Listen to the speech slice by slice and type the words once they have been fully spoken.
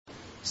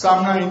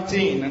Psalm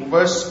 19 and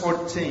verse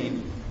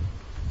 14.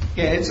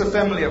 Again, it's a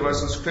familiar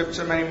verse in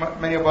Scripture.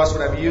 Many of us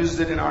would have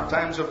used it in our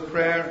times of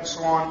prayer and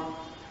so on.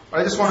 But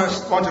I just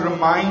want to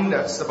remind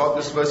us about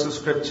this verse of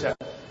Scripture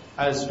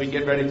as we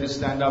get ready to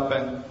stand up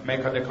and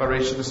make our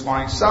declaration this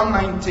morning. Psalm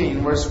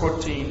 19, verse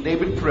 14,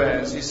 David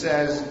prays. He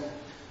says,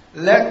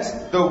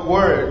 "Let the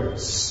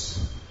words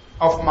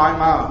of my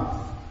mouth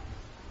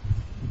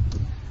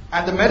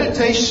and the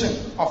meditation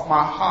of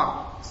my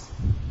heart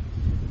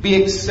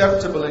be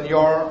acceptable in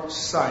your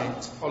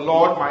sight, O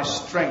Lord, my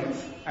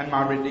strength and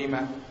my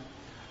Redeemer.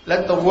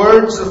 Let the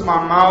words of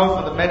my mouth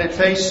and the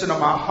meditation of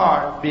my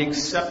heart be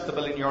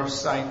acceptable in your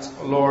sight,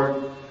 O Lord,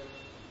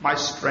 my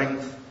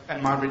strength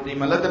and my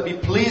Redeemer. Let them be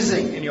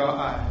pleasing in your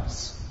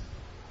eyes."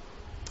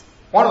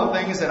 One of the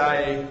things that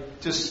I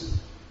just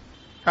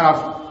kind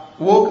of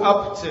woke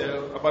up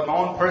to about my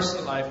own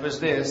personal life was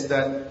this,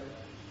 that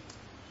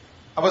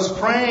I was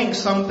praying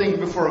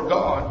something before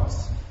God,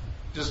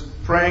 just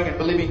praying and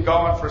believing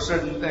God for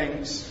certain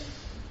things.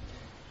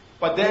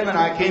 But then when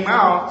I came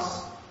out,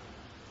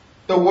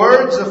 the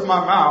words of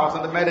my mouth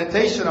and the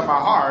meditation of my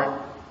heart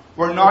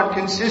were not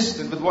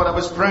consistent with what I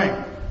was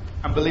praying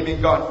and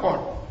believing God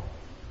for.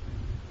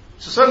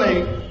 So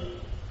suddenly,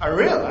 I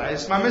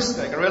realized my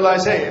mistake. I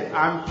realized, hey,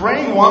 I'm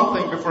praying one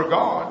thing before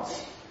God,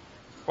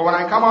 but when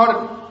I come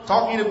out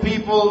talking to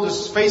people,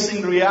 just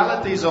facing the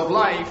realities of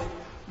life,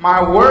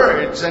 my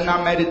words and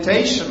my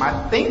meditation,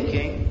 my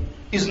thinking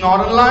is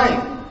not in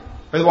line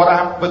with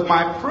with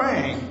my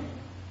praying.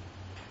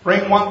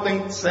 Praying one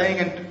thing, saying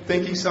and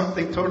thinking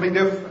something totally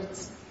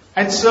different.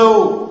 And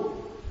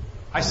so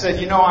I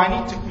said, I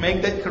need to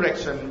make that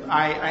correction.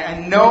 I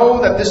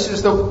know that this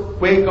is the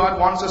way God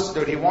wants us to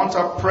do it. He wants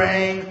our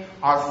praying,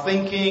 our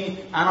thinking,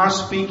 and our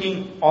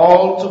speaking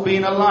all to be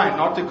in a line,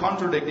 not to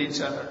contradict each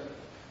other.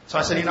 So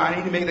I said, I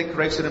need to make that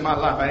correction in my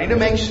life. I need to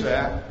make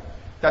sure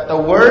that the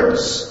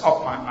words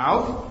of my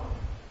mouth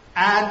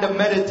and the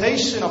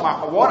meditation of my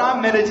heart, what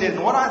I'm meditating,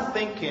 what I'm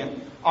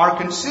thinking, are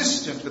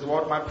consistent with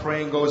what my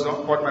praying goes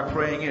on, what my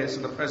praying is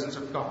in the presence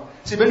of God.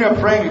 See, when you're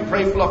praying, you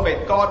pray full of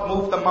faith. God,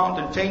 move the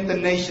mountain, change the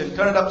nation,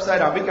 turn it upside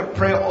down. We can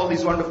pray all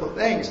these wonderful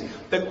things.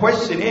 The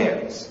question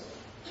is,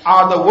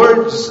 are the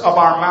words of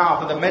our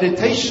mouth and the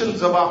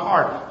meditations of our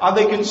heart, are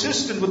they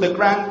consistent with the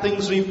grand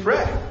things we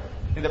pray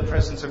in the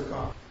presence of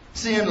God?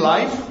 See, in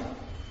life,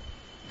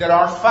 there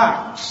are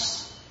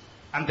facts,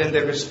 and then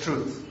there is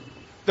truth.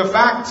 The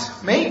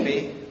fact may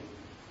be,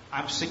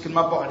 I'm sick in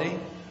my body.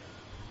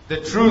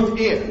 The truth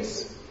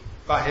is,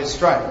 by His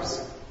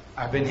stripes,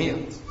 I've been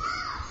healed.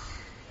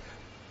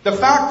 The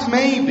fact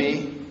may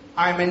be,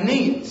 I'm in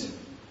need.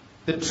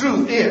 The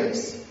truth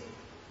is,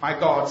 my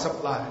God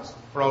supplies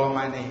for all of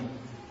my need,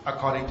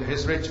 according to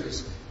His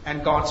riches,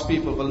 and God's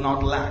people will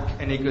not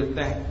lack any good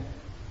thing.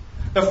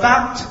 The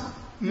fact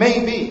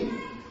may be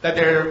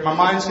that my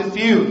mind's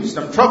confused,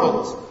 I'm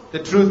troubled.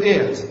 The truth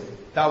is,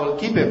 Thou will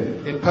keep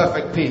him in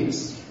perfect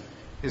peace,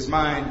 his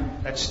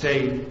mind that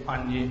stayed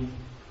on you.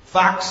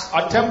 Facts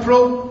are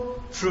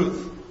temporal,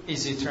 truth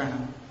is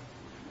eternal.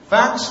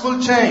 Facts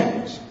will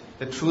change,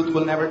 the truth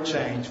will never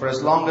change. For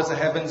as long as the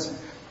heavens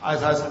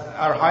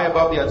are high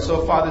above the earth,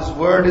 so far His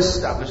word is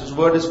established. His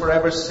word is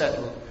forever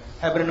settled.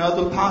 Heaven and earth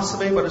will pass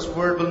away, but His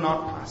word will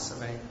not pass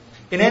away.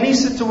 In any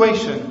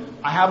situation,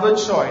 I have a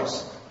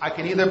choice. I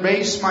can either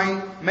base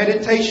my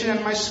meditation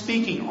and my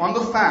speaking on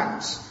the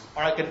facts,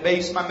 or I can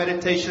base my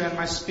meditation and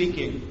my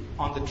speaking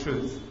on the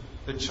truth.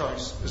 The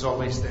choice is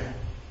always there.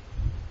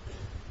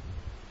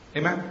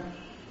 Amen?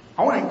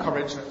 I want to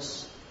encourage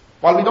us.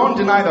 While we don't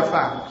deny the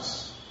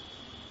facts,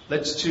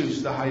 let's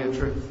choose the higher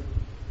truth.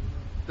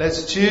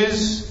 Let's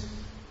choose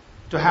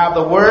to have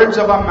the words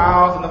of our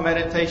mouth and the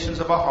meditations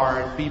of our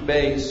heart be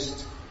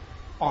based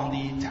on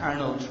the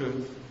eternal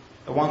truth.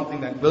 The one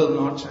thing that will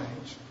not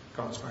change,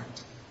 God's word.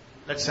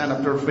 Let's stand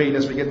up to our feet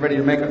as we get ready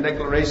to make a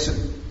declaration.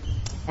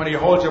 When you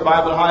hold your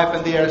Bible high up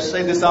in the air,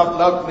 say this out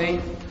loud with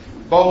me.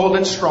 Bold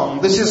and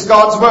strong. This is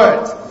God's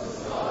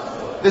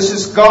word. This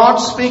is God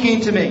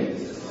speaking to me.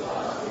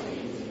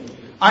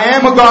 I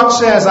am what God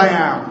says I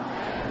am.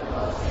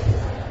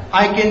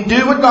 I can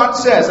do what God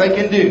says I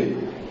can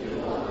do.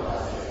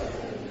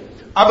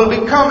 I will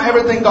become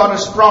everything God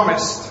has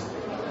promised.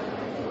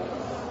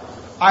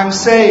 I'm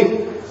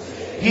saved,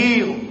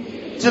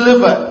 healed,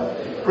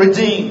 delivered,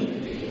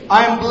 redeemed.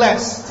 I am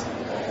blessed,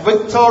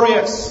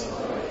 victorious,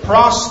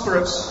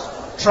 prosperous,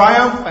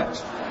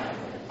 triumphant.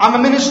 I'm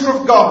a minister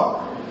of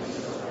God,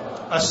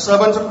 a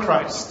servant of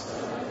Christ,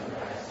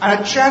 and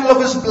a channel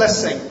of His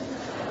blessing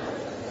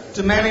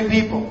to many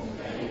people.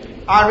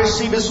 I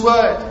receive His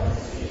word.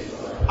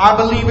 I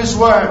believe His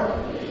word.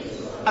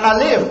 And I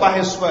live by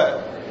His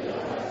word.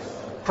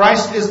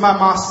 Christ is my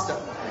master.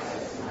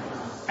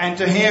 And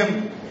to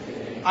Him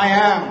I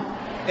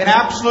am in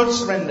absolute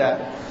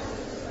surrender.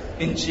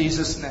 In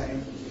Jesus'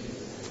 name.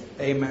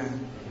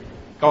 Amen.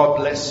 God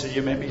bless you.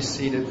 You may be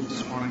seated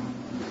this morning.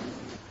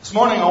 This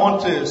morning I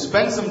want to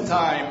spend some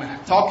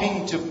time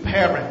talking to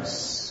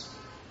parents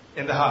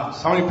in the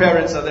house. How many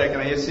parents are there? Can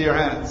I see your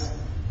hands?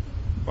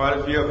 Quite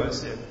a few of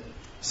us here.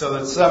 So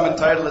the sermon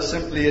title is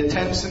simply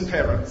Attention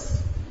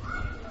Parents.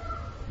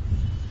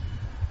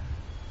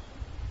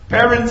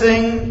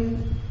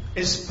 Parenting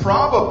is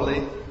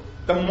probably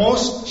the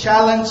most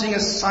challenging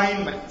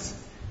assignment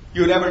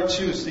you'd ever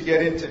choose to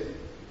get into.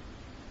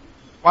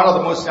 One of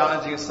the most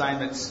challenging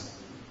assignments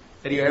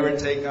that you ever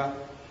take up.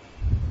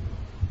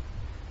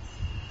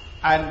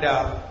 And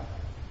I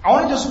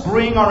want to just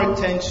bring our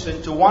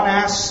attention to one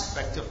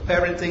aspect of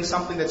parenting,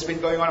 something that's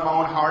been going on in my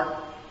own heart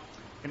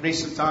in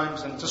recent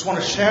times, and just want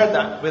to share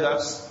that with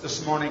us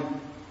this morning.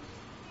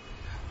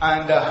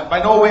 And by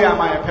no way am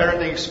I a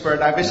parenting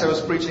expert. I wish I was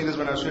preaching this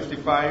when I was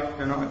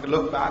 55. I could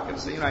look back and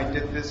say, I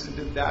did this and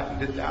did that and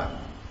did that.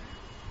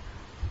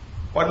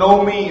 By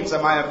no means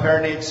am I a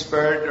parenting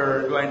expert,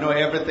 or do I know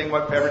everything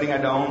about parenting. I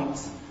don't.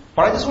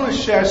 But I just want to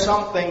share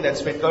something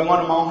that's been going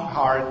on in my own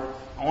heart,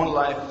 my own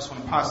life. I just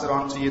want to pass it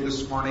on to you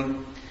this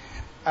morning.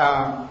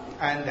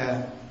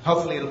 And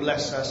hopefully it'll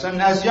bless us.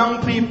 And as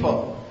young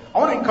people, I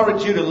want to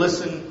encourage you to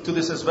listen to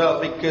this as well,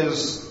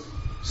 because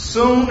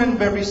soon and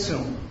very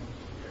soon,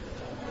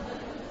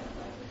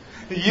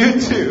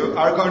 you too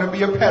are going to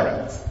be a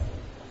parent.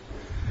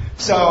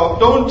 So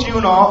don't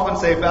tune off and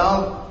say,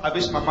 well, I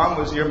wish my mom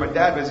was here, my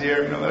dad was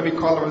here, let me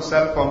call them on the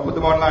cell phone, put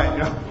them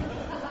online,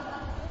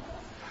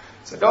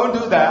 So don't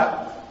do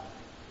that.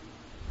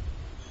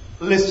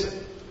 Listen.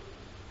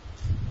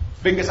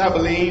 Because I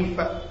believe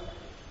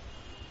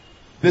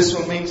this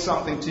will mean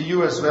something to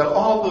you as well,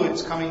 although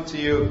it's coming to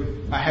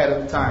you ahead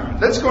of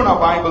time. Let's go in our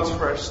Bibles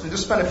first and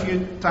just spend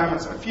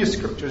a few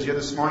scriptures here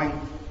this morning.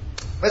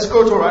 Let's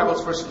go to our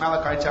Bibles first,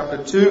 Malachi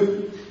chapter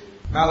 2.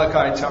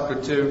 Malachi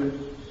chapter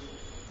 2.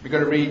 We're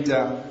going to read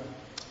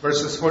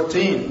verses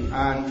 14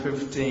 and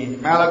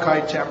 15.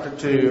 Malachi chapter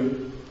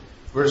 2,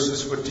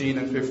 verses 14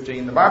 and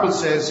 15. The Bible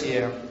says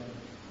here,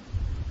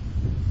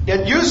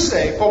 "Yet you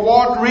say, for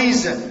what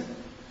reason?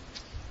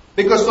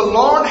 Because the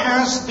Lord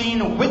has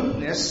been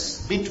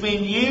witness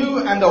between you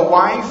and the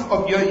wife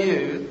of your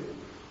youth,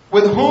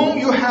 with whom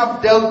you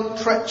have dealt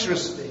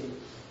treacherously.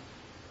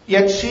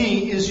 Yet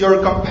she is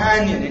your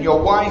companion and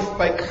your wife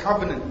by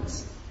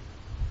covenant.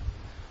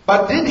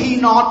 But did he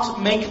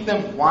not make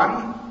them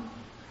one,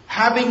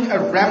 having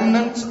a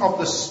remnant of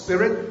the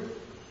Spirit?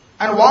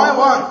 And why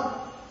one?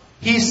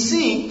 He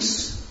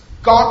seeks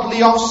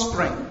godly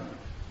offspring.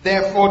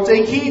 Therefore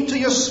take heed to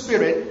your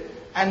spirit,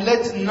 and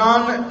let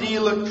none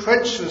deal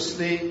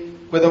treacherously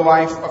with the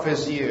wife of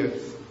his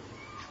youth."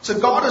 So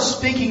God is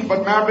speaking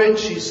about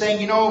marriage. He's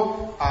saying,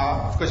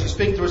 of course he's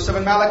speaking through his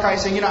servant Malachi,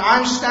 saying,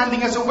 I'm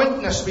standing as a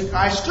witness.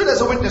 I stood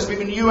as a witness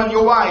between you and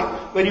your wife.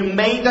 When you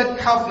made that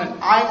covenant,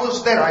 I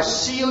was there. I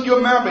sealed your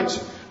marriage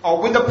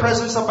with the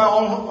presence of my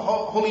own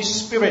Holy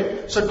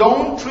Spirit. So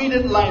don't treat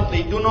it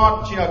lightly. Do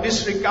not,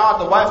 disregard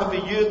the wife of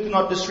your youth. Do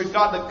not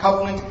disregard the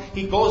covenant.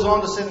 He goes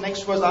on to say the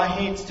next verse, I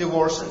hate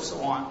divorce, and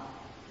so on.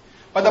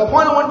 But the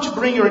point I want to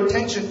bring your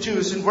attention to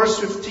is in verse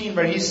 15,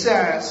 where he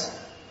says,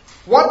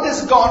 what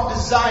does God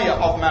desire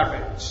of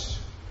marriage?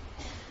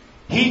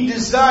 He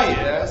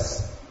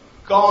desires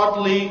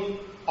godly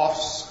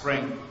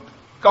offspring.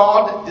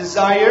 God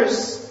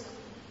desires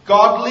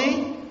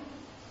godly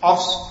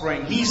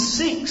offspring. He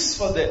seeks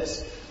for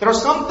this. There are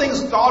some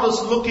things God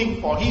is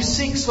looking for. He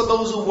seeks for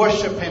those who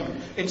worship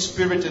Him in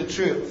spirit and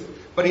truth.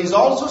 But He's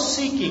also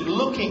seeking,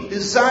 looking,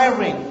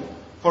 desiring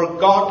for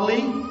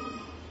godly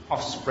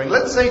offspring.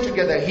 Let's say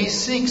together, He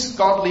seeks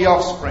godly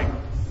offspring.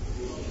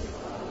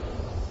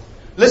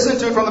 Listen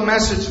to it from the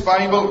Message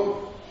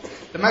Bible.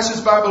 The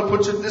Message Bible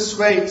puts it this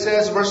way. It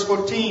says, verse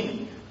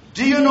 14,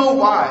 "Do you know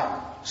why?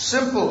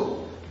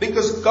 Simple.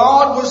 Because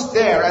God was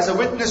there as a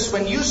witness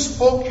when you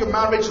spoke your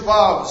marriage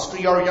vows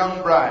to your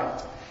young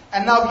bride.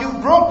 And now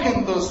you've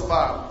broken those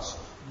vows.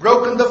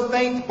 Broken the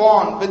faith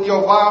bond with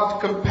your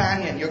vowed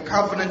companion, your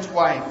covenant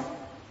wife.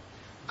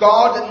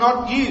 God,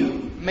 not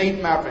you,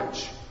 made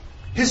marriage.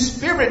 His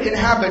Spirit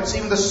inhabits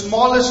even the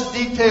smallest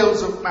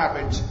details of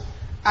marriage.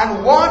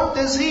 And what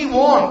does He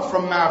want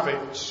from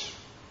marriage?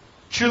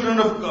 Children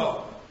of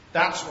God.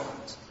 That's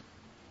what.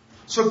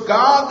 So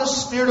guard the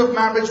spirit of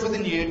marriage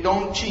within you.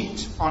 Don't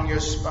cheat on your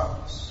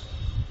spouse.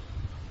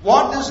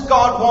 What does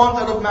God want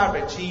out of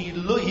marriage?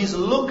 He's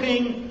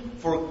looking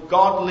for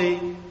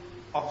godly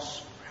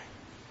offspring.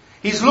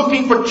 He's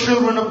looking for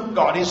children of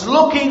God. He's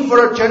looking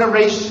for a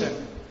generation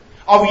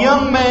of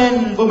young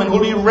men and women who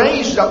will be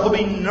raised up, who will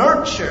be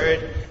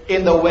nurtured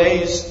in the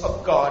ways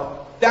of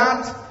God.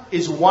 That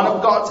is one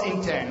of God's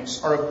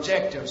intents or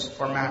objectives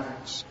for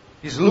marriage.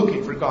 He's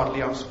looking for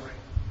godly offspring.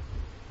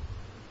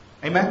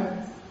 Amen?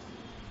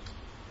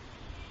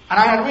 And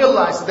I had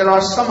realized that there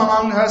are some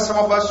among us, some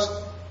of us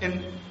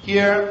in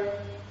here,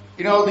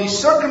 the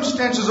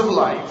circumstances of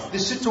life, the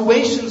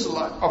situations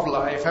of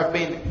life have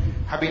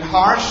been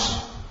harsh,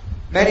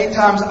 many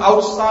times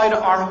outside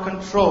our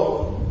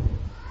control.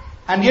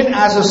 And yet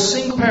as a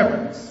single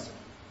parent,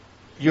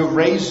 you've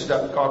raised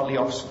up godly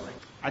offspring.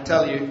 I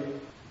tell you,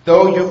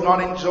 though you've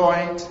not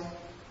enjoyed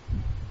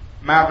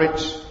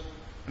marriage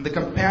and the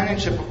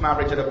companionship of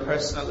marriage at a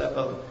personal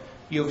level,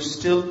 you've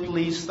still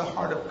pleased the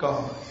heart of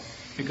God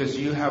because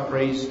you have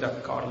raised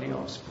up godly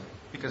offspring.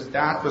 Because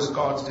that was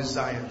God's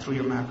desire through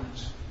your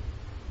marriage.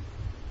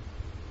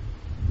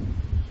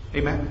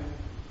 Amen.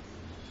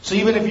 So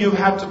even if you've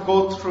had to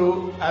go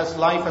through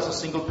life as a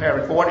single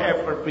parent, for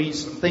whatever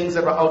reason, things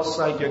that are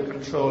outside your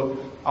control,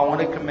 I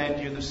want to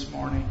commend you this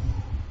morning.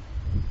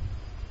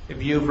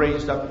 If you've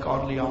raised up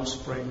godly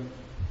offspring,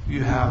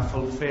 you have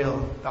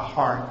fulfilled the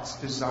heart's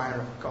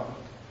desire of God,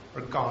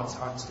 or God's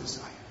heart's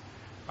desire.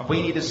 And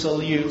we need to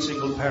salute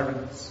single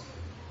parents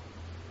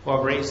who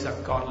have raised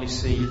up godly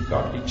seed,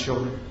 godly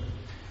children.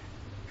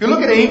 If you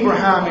look at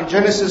Abraham in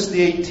Genesis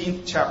the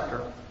 18th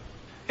chapter,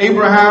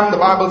 Abraham, the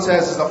Bible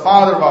says, is the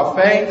father of our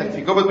faith. And if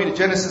you go with me to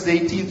Genesis the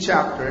 18th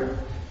chapter,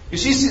 you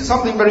see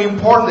something very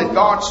important that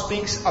God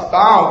speaks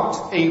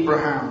about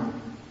Abraham.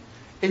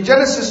 In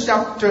Genesis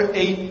chapter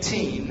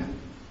 18,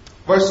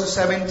 verses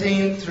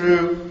 17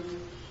 through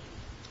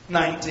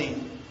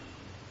 19.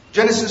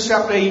 Genesis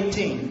chapter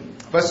 18,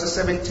 verses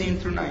 17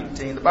 through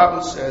 19. The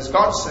Bible says,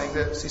 God's saying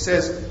this. He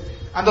says,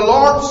 "And the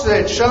Lord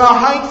said, shall I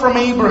hide from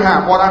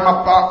Abraham what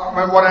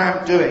I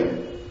am doing?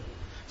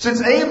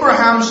 Since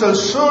Abraham shall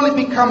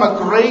surely become a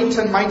great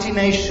and mighty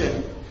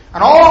nation,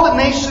 and all the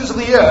nations of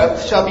the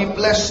earth shall be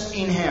blessed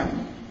in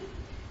him.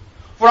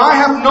 For I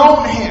have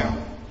known him,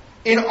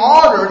 in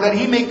order that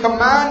he may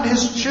command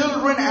his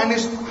children and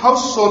his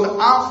household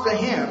after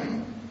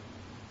him,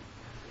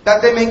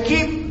 that they may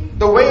keep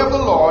the way of the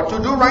Lord, to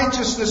do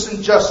righteousness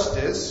and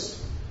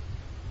justice,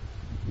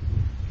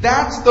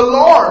 that the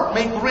Lord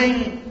may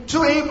bring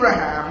to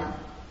Abraham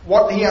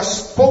what he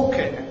has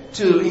spoken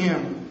to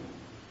him."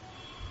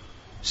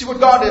 See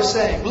what God is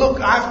saying. Look,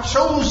 I've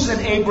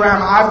chosen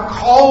Abraham. I've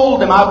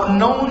called him. I've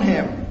known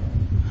him.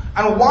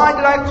 And why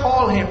did I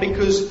call him?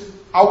 Because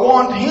I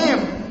want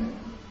him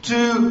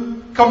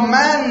to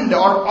command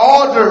or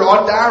order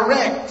or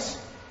direct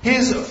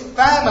his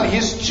family,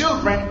 his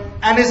children,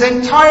 and his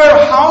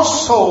entire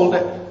household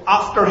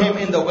after him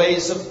in the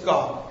ways of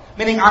God.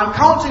 Meaning I'm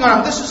counting on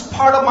him. This is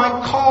part of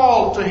my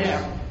call to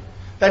him.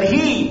 That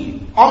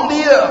he, on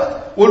the earth,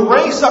 will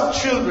raise up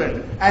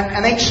children and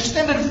an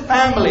extended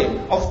family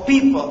of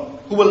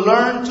people who will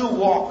learn to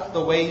walk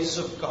the ways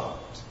of God.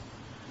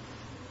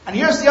 And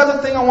here's the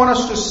other thing I want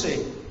us to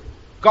see.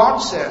 God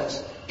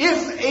says,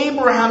 if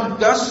Abraham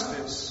does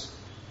this,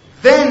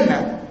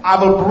 then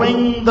I will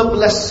bring the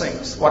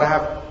blessings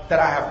that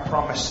I have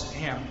promised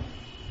him.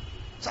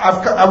 So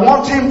I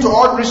want him to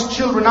order his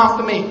children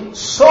after me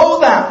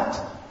so that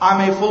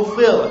I may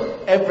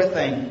fulfill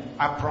everything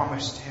I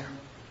promised him.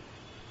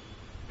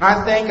 And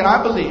I think and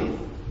I believe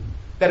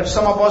that if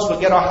some of us will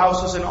get our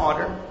houses in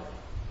order,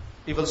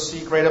 we will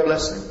see greater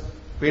blessing,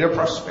 greater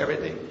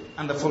prosperity,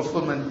 and the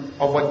fulfillment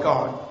of what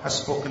God has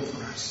spoken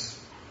for us.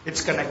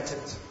 It's connected.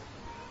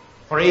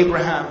 For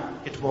Abraham,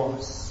 it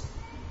was.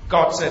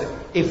 God said,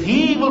 if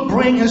he will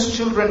bring his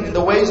children in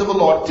the ways of the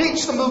Lord,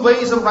 teach them the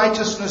ways of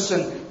righteousness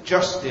and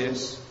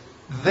justice,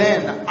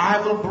 then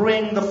I will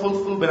bring the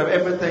fulfillment of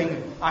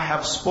everything I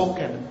have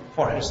spoken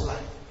for his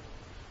life.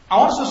 I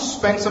want us to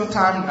spend some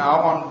time now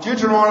on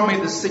Deuteronomy,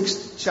 the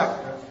 6th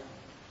chapter.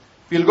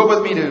 If you'll go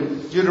with me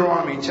to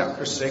Deuteronomy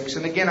chapter 6.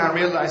 And again, I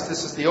realize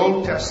this is the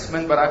Old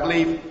Testament, but I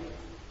believe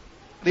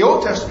the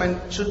Old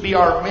Testament should be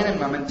our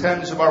minimum in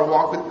terms of our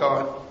walk with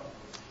God.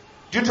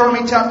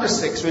 Deuteronomy chapter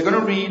 6, we're going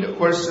to read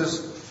verses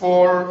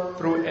 4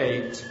 through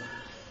 8,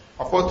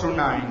 or 4 through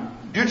 9.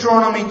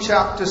 Deuteronomy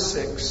chapter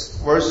 6,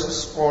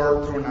 verses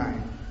 4 through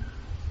 9.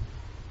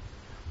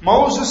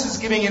 Moses is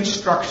giving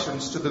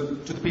instructions to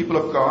the people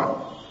of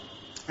God.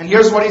 And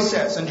here's what he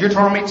says in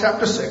Deuteronomy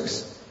chapter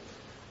 6,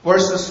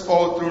 verses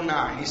 4 through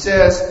 9. He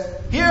says,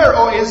 "Hear,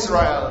 O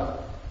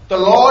Israel, the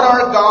Lord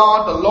our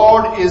God, the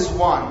Lord is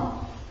one.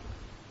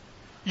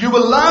 You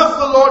will love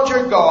the Lord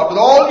your God with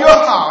all your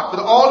heart, with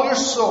all your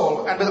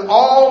soul, and with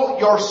all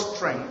your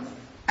strength.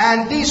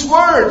 And these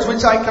words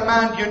which I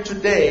command you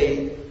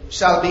today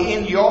shall be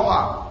in your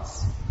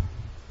hearts."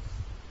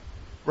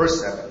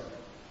 Verse 7.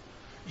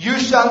 "You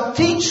shall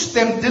teach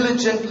them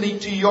diligently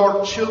to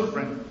your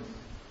children,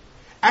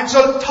 and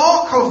shall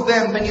talk of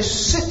them when you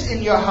sit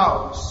in your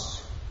house,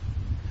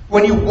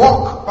 when you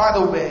walk by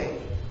the way,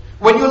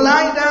 when you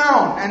lie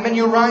down, and when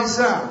you rise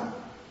up.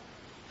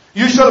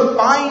 You shall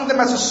bind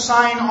them as a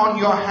sign on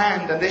your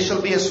hand, and they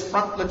shall be as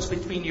frontlets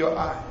between your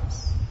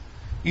eyes.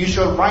 You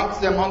shall write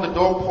them on the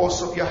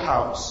doorposts of your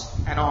house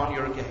and on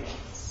your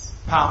gates."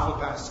 Powerful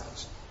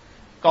passage.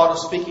 God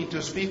is speaking to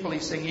his people.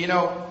 He's saying,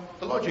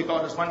 the Lord your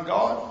God is one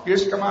God.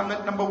 Here's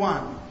commandment number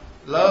 1.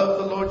 Love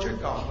the Lord your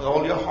God with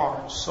all your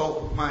heart,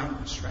 soul, mind,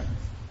 and strength.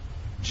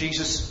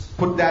 Jesus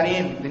put that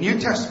in the New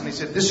Testament. He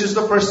said, this is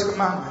the first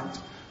commandment.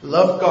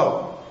 Love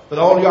God with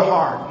all your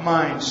heart,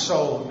 mind,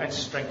 soul, and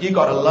strength. You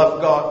got to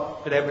love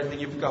God with everything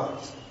you've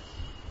got.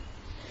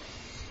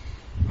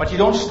 But you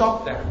don't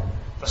stop there.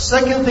 The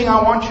second thing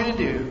I want you to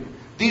do,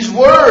 these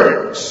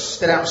words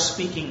that I'm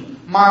speaking,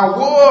 my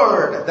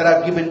word that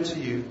I've given to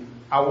you,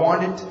 I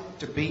want it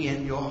to be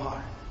in your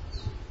heart.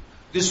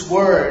 This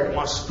word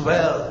must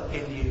dwell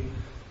in you.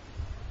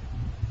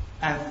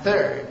 And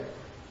third,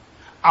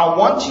 I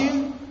want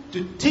you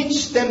to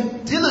teach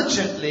them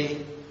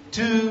diligently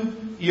to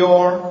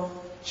your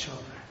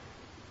children.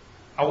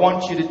 I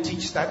want you to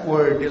teach that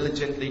word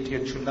diligently to your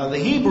children. Now the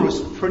Hebrew is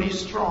pretty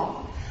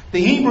strong. The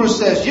Hebrew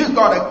says you've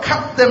got to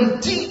cut them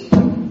deep.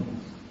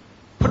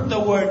 Put the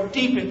word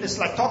deep in. It's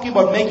like talking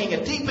about making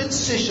a deep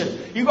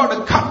incision. You've got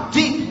to cut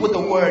deep with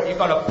the word. You've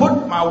got to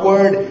put my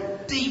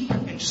word deep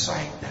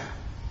inside them.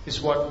 Is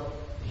what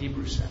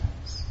Hebrew says.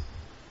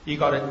 You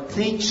got to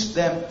teach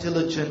them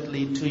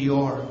diligently to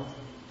your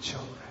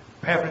children.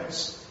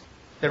 Parents,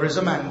 there is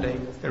a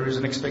mandate. There is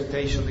an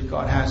expectation that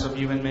God has of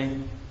you and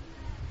me.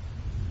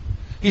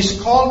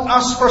 He's called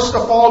us, first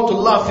of all, to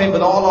love Him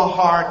with all our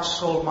heart,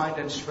 soul, mind,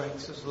 and strength. He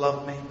says,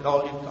 love me with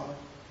all you've got.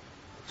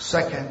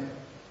 Second,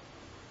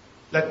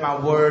 let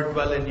my word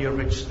dwell in you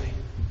richly.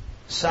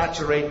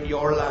 Saturate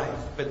your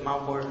life with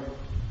my word.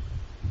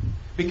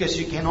 Because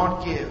you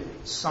cannot give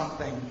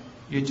something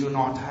you do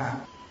not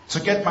have.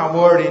 So get my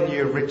word in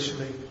you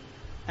richly.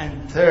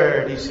 And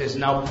third, he says,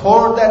 now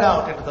pour that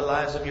out into the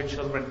lives of your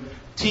children.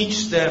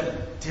 Teach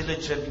them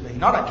diligently.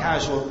 Not a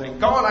casual thing.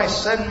 God, I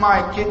send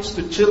my kids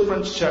to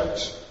children's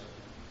church.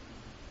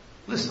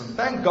 Listen,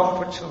 thank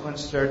God for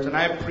children's church. And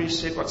I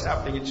appreciate what's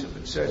happening in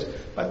children's church.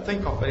 But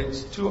think of it.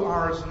 It's 2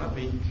 hours in a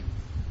week.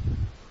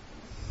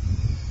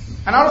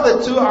 And out of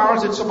the 2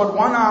 hours, it's about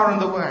 1 hour in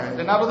the Word.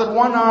 And out of that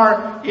 1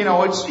 hour,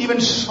 it's even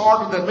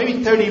shorter than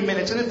maybe 30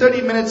 minutes. And in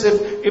 30 minutes,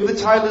 if the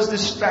child is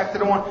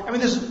distracted,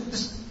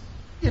 there's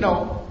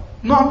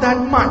not that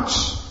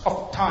much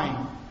of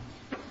time.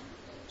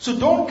 So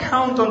don't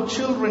count on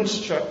children's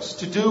church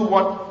to do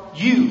what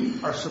you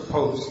are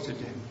supposed to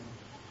do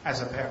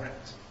as a parent.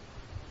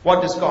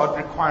 What does God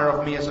require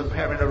of me as a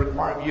parent or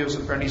require of you as a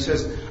parent? He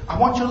says, I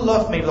want you to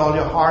love me with all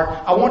your heart.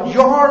 I want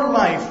your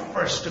life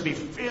first to be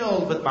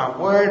filled with my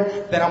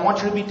word. Then I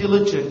want you to be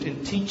diligent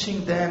in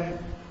teaching them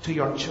to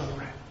your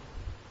children.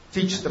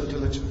 Teach them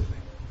diligently.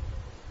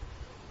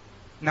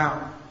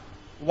 Now,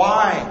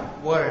 why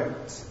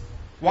words?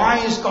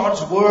 Why is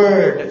God's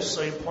word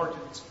so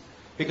important?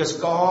 Because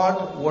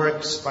God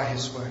works by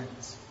His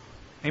words.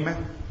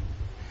 Amen.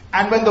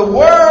 And when the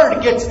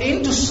word gets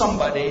into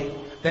somebody,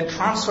 then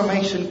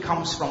transformation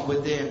comes from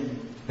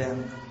within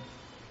them.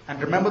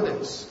 And remember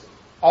this,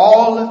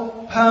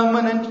 all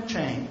permanent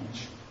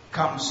change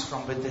comes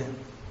from within.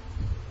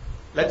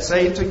 Let's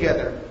say it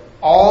together.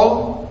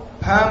 All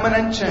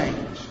permanent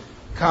change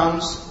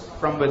comes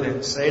from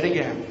within. Say it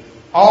again.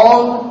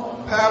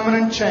 All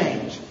permanent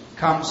change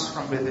comes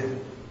from within.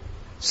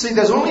 See,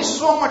 there's only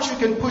so much you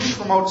can push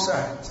from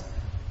outside.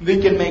 We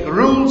can make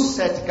rules,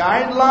 set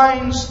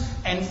guidelines,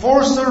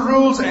 enforce the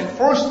rules,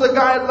 enforce the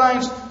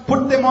guidelines,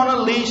 put them on a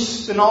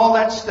leash and all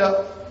that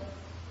stuff.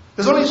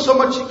 There's only so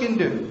much you can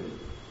do.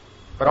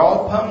 But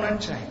all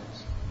permanent change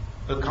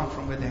will come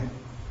from within.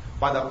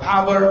 By the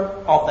power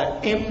of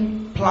that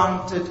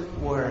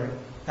implanted word.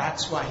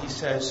 That's why he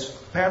says,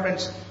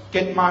 parents,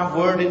 get my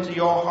word into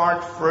your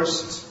heart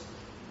first.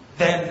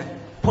 Then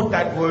put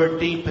that word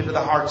deep into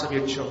the hearts of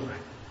your children.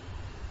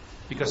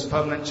 Because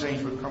permanent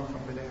change will come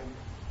from within.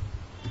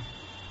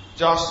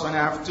 Joshua and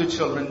I have 2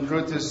 children.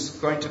 Ruth is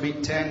going to be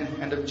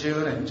 10 end of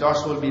June, and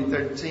Joshua will be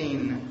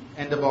 13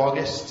 end of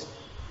August.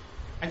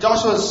 And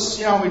Joshua's,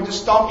 we're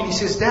just talking. He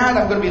says, Dad,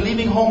 I'm going to be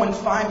leaving home in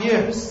 5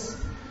 years.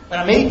 When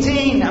I'm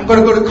 18, I'm going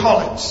to go to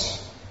college.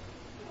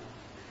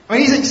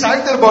 He's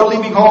excited about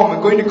leaving home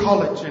and going to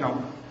college,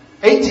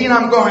 18,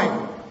 I'm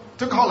going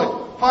to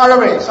college. Far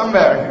away,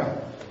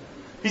 somewhere,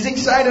 He's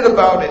excited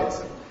about it.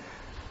 And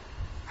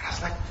I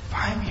was like,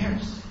 5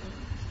 years?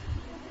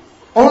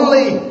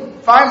 Only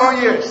 5 more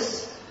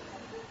years.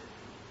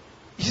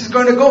 He's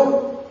going to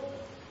go.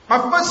 My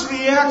first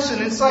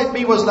reaction inside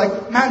me was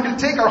like, man, we'll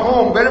take her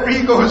home wherever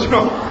he goes,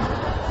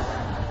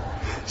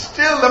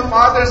 Still the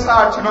father's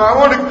heart, I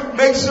want to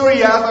make sure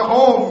he has a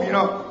home,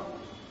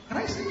 And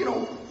I said,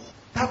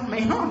 that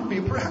may not be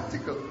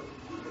practical.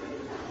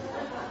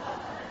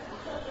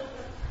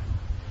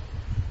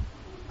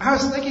 I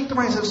was thinking to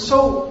myself,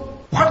 so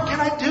what can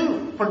I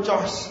do for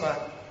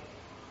Joshua?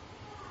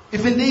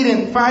 If indeed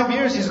in 5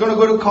 years he's going to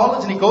go to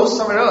college and he goes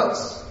somewhere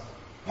else,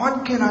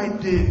 what can I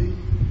do?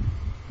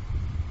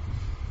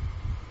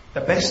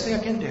 The best thing I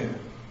can do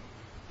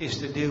is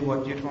to do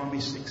what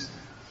Deuteronomy 6 says.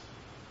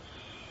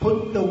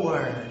 Put the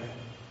word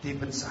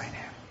deep inside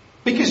him.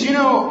 Because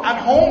at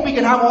home we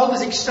can have all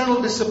this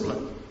external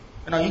discipline.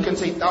 You can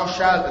say thou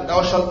shalt and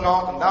thou shalt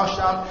not and thou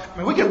shalt.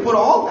 We can put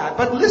all that.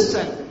 But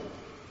listen,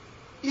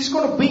 he's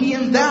going to be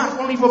in that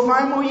only for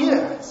 5 more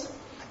years.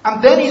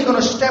 And then he's going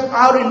to step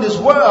out in this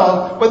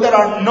world where there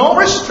are no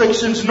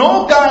restrictions,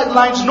 no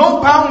guidelines,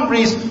 no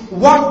boundaries.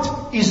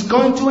 What is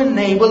going to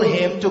enable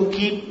him to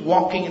keep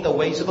walking in the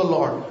ways of the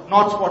Lord?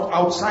 Not what's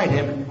outside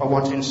him, but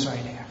what's inside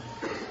him.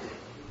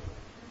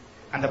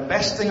 And the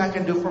best thing I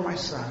can do for my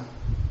son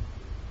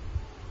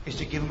is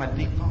to give him a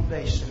deep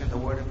foundation in the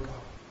Word of God.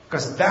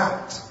 Because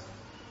that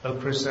will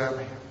preserve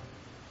him.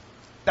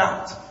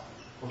 That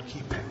will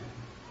keep him.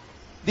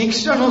 The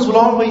externals will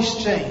always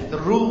change. The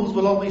rules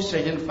will always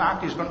change. In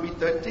fact, he's going to be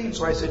 13.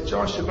 So I said,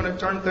 Josh, you're going to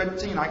turn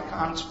 13. I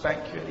can't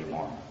spank you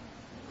anymore.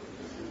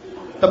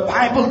 The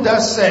Bible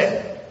does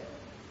say,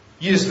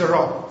 use the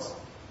rod.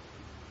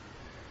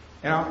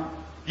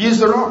 Use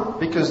the rod,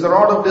 because the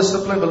rod of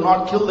discipline will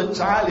not kill the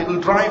child. It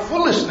will drive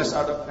foolishness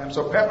out of them.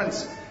 So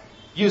parents,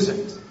 use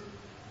it.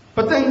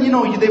 But then,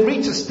 they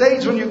reach a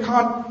stage when you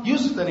can't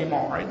use it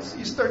anymore, right?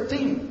 He's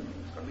 13.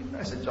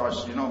 I said,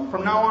 Josh,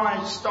 from now on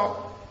I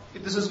stop.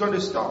 This is going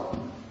to stop.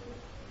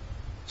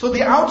 So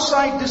the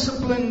outside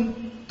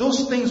discipline,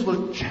 those things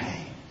will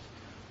change.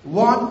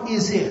 What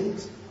is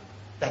it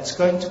that's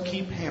going to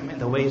keep him in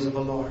the ways of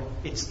the Lord?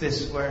 It's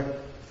this where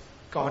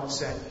God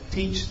said,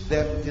 teach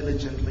them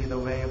diligently the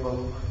way of the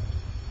Lord.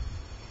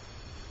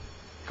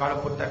 Got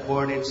to put that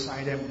word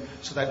inside him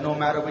so that no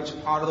matter which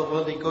part of the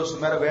world he goes, no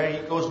matter where he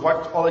goes,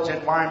 what college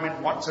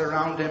environment, what's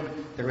around him,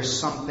 there is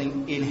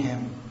something in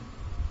him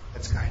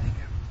that's guiding him.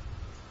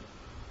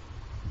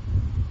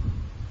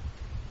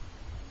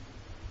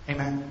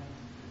 Amen.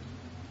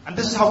 And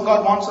this is how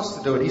God wants us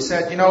to do it. He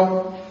said,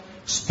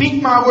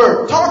 speak my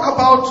word. Talk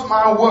about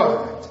my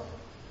word.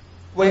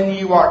 When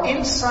you are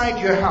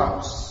inside your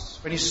house,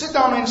 when you sit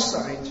down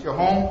inside your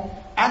home,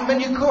 and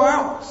when you go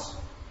out.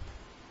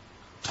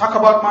 Talk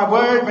about my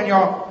word when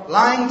you're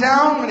lying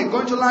down, when you're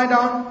going to lie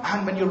down,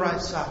 and when you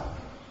rise up.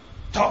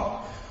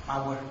 Talk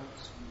my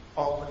words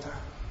all the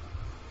time.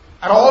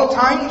 At all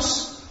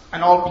times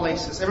and all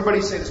places.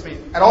 Everybody say this with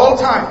me. At all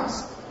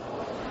times.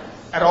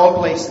 At all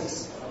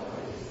places.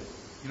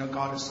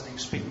 God is saying,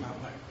 speak my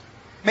word.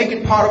 Make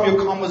it part of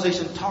your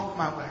conversation. Talk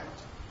my word.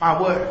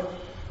 My word.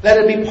 Let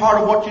it be part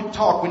of what you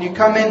talk. When you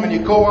come in, when you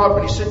go out,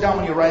 when you sit down,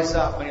 when you rise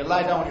up, when you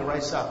lie down, when you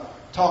rise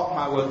up. Talk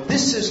my word.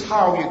 This is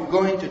how you're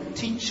going to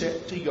teach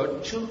it to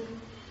your children.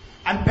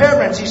 And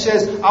parents, he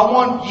says, I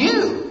want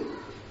you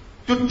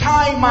to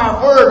tie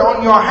my word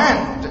on your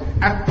hand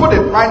and put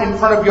it right in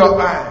front of your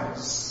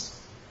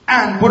eyes.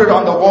 And put it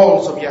on the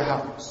walls of your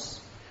house.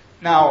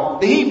 Now,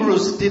 the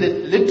Hebrews did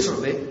it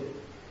literally.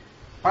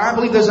 But I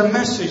believe there's a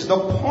message. The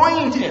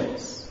point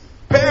is,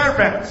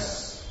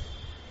 parents,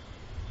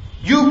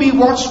 you be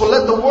watchful.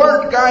 Let the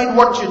word guide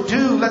what you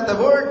do. Let the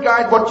word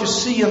guide what you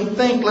see and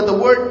think. Let the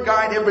word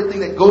guide everything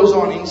that goes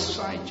on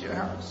inside your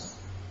house.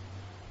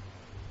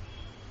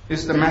 This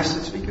is the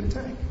message we can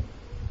take.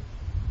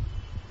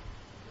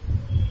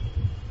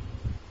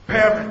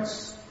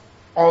 Parents,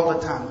 all the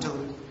time, do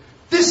it.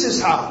 This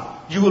is how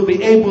you will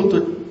be able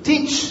to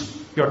teach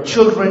your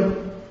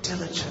children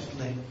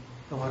diligently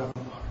the word of the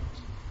Lord.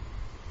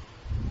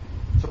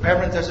 So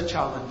parents, there's a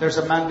challenge. There's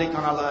a mandate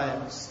on our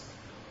lives.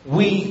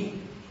 We,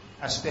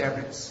 as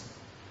parents,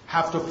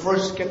 have to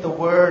first get the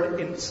word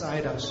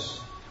inside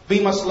us. We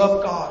must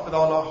love God with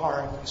all our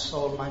heart and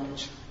soul, mind and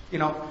strength.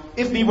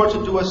 If we were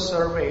to do a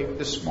survey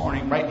this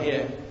morning, right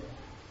here,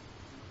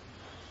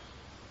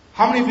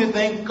 how many of you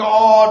think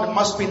God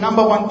must be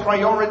number one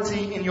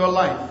priority in your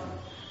life?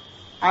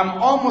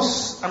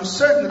 I'm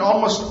certain that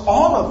almost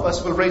all of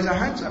us will raise our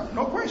hands up.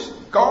 No question.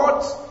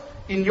 God,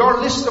 in your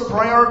list of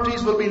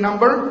priorities, will be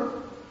number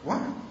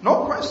one.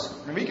 No question.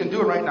 And we can do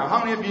it right now.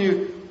 How many of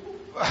you...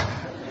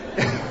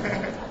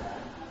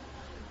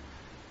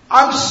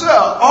 I'm sure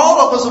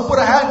all of us will put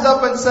our hands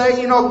up and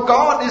say,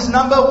 God is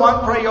number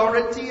one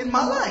priority in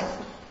my life.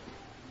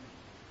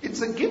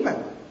 It's a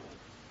given.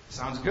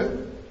 Sounds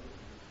good.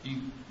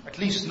 We at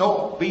least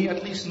know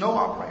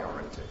our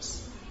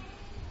priorities.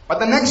 But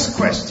the next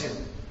question,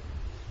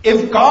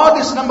 if God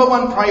is number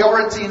one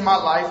priority in my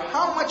life,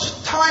 how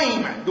much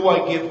time do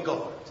I give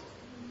God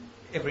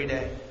every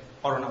day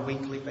or on a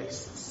weekly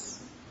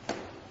basis?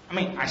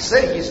 I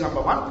say He's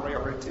number one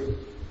priority.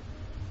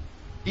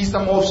 He's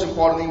the most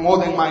important thing, more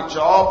than my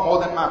job,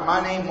 more than my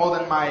money, more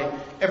than my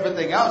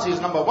everything else.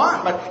 He's number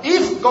one. But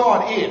if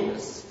God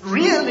is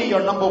really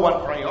your number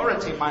one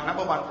priority, my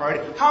number one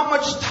priority, how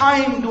much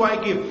time do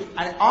I give?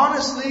 And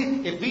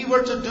honestly, if we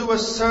were to do a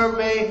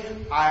survey,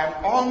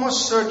 I'm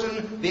almost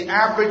certain the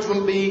average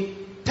will be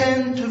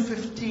 10 to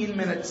 15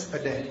 minutes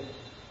a day.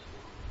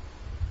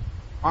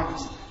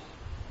 Honestly.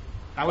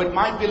 Now it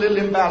might be a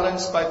little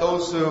imbalanced by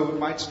those who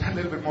might spend a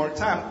little bit more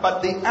time,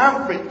 but the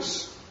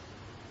average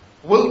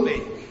will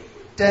be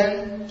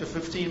 10 to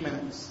 15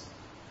 minutes.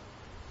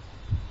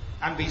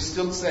 And we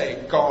still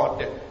say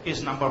God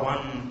is number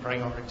one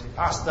priority.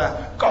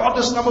 Pastor, God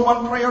is number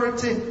one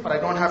priority, but I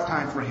don't have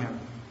time for Him.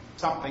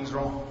 Something's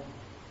wrong.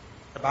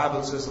 The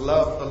Bible says,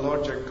 love the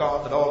Lord your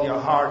God with all your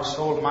heart,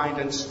 soul, mind,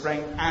 and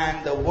strength.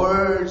 And the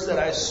words that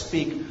I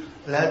speak,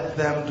 let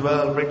them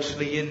dwell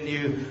richly in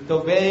you. The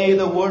way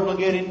the word will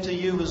get into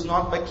you is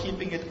not by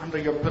keeping it under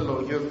your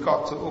pillow. You've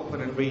got to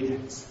open and read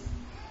it.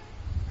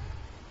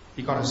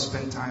 You've got to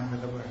spend time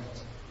with the word.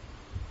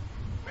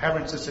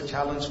 Parents, it's a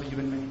challenge for you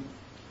and me.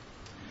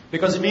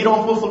 Because if we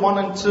don't fulfill 1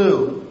 and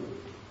 2,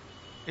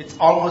 it's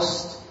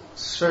almost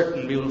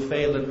certain we will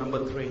fail at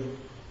number 3,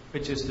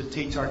 which is to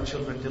teach our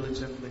children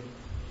diligently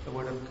the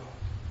word of God.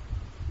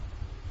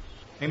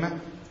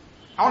 Amen.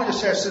 I want to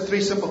just share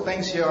 3 simple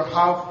things here on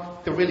how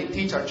to really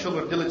teach our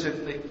children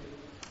diligently.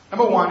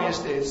 Number 1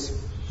 is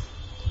this.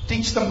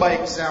 Teach them by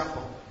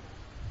example.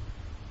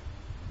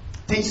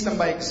 Teach them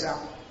by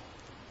example.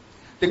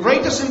 The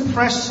greatest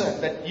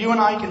impression that you and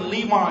I can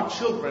leave on our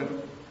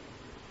children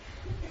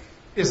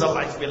is the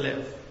life we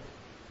live.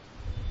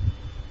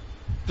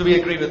 Do we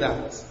agree with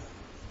that?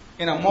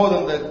 More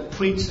than the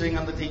preaching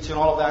and the teaching and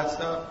all of that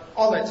stuff.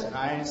 All that's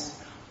nice.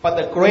 But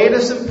the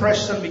greatest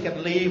impression we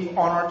can leave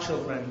on our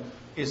children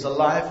is the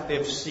life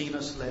they've seen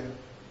us live.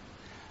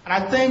 And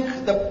I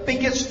think the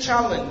biggest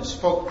challenge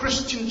for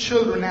Christian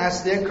children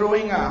as they're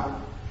growing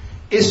up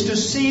is to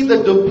see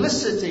the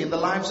duplicity in the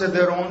lives of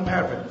their own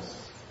parents.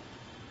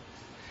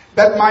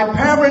 That my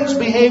parents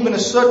behave in a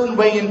certain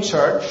way in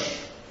church.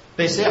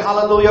 They say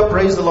hallelujah,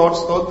 praise the Lord,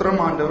 stotram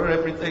under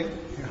everything.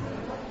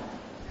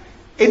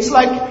 It's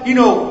like,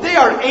 they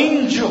are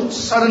angels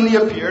suddenly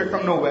appeared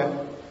from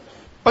nowhere.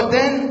 But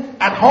then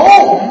at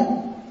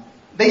home,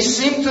 they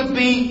seem to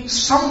be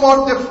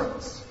somewhat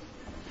different.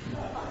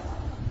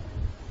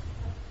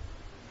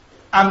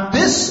 And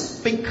this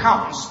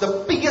becomes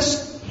the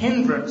biggest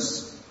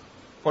hindrance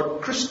for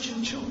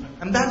Christian children.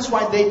 And that's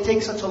why they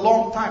take such a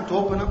long time to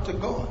open up to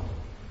God.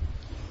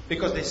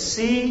 Because they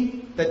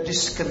see the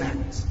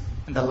disconnect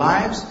in the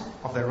lives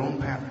of their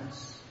own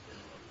parents.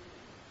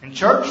 In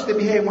church, they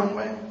behave one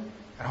way.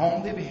 At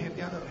home, they behave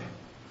the other way.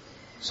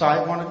 So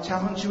I want to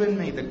challenge you and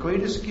me. The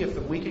greatest gift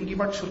that we can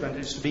give our children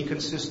is to be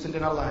consistent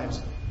in our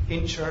lives.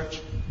 In church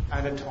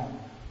and at home.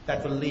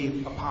 That will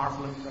leave a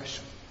powerful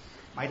impression.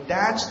 My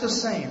dad's the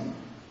same.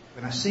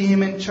 When I see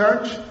him in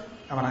church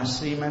and when I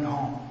see him at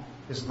home,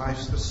 his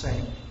life's the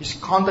same. His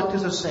conduct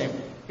is the same.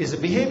 His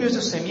behavior is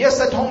the same.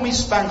 Yes, at home he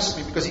spanks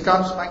me because he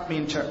can't spank me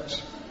in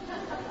church.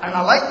 And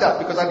I like that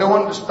because I don't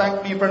want him to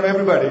spank me in front of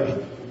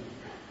everybody.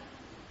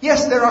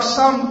 Yes, there are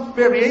some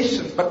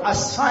variations, but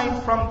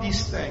aside from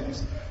these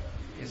things,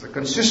 it's a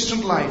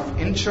consistent life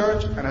in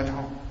church and at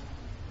home.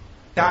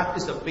 That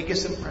is the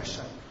biggest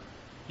impression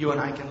you and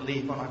I can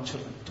leave on our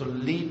children.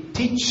 To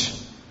teach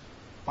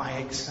by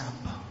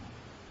example.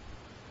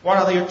 What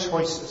are your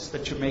choices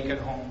that you make at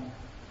home?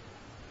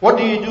 What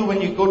do you do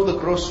when you go to the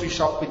grocery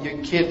shop with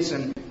your kids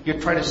and you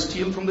try to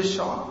steal from the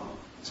shop?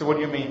 So what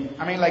do you mean?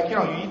 I mean,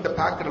 you eat the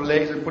packet of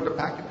Lay's and put the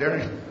packet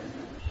there.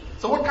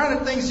 So what kind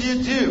of things do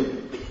you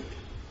do?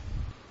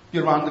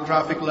 You run the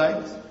traffic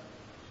lights.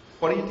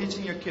 What are you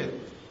teaching your kid?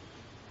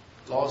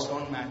 Laws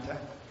don't matter.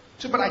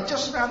 So, but I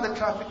just ran the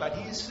traffic light.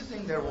 He is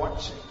sitting there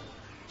watching.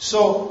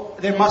 So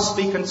there must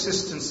be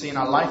consistency in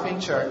our life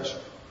in church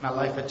and our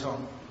life at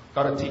home.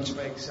 Got to teach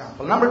by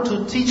example. Number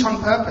 2, teach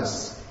on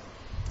purpose.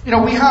 We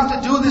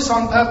have to do this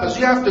on purpose.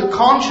 You have to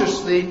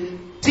consciously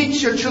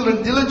teach your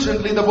children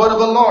diligently the word of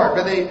the Lord.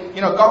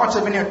 Where God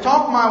said, when you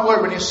talk my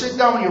word, when you sit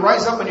down, when you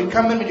rise up, when you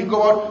come in, when you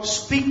go out,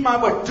 speak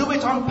my word. Do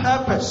it on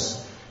purpose.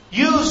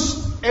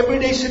 Use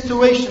everyday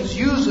situations.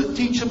 Use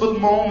teachable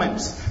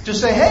moments to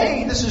say,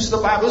 hey, this is the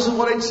Bible. This is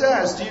what it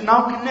says. Do you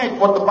now connect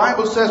what the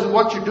Bible says with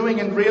what you're doing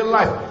in real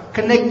life?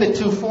 Connect the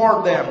two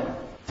for them.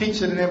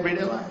 Teach it in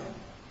everyday life.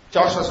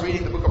 Josh was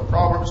reading the book of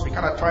Proverbs. We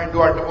kind of try and do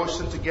our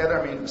devotion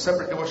together.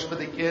 Separate devotion with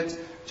the kids.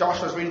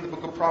 Josh was reading the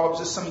book of Proverbs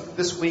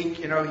this week.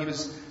 He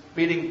was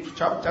reading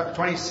chapter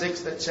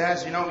 26 that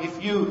says,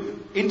 if you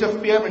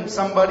interfere in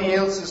somebody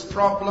else's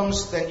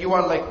problems, then you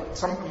are like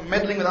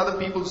meddling with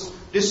other people's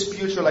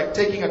disputes. You're like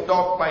taking a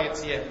dog by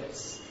its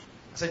ears.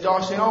 I said,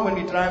 Josh, when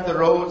we drive the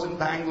roads in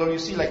Bangalore, you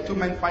see like 2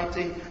 men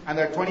fighting and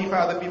there are 25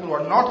 other people who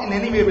are not in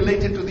any way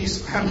related to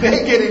these, and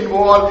they get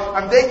involved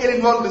in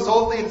this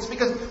whole thing. It's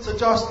because, so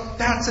Josh,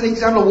 that's an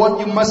example of what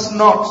you must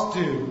not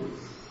do.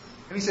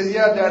 And he says,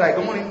 yeah, Dad, I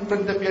don't want to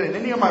interfere in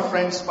any of my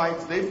friends'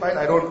 fights. They fight,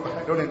 I don't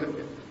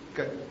interfere.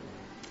 Good.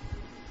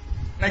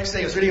 Next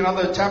day, I was reading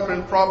another chapter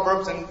in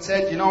Proverbs and it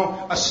said,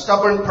 a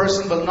stubborn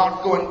person will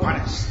not go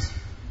unpunished.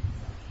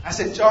 I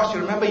said, Josh,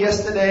 you remember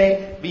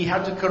yesterday we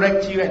had to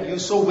correct you and you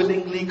so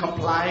willingly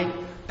complied.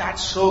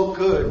 That's so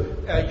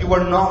good. You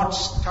were not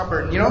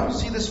stubborn.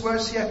 See this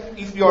verse here?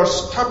 If you're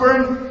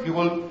stubborn,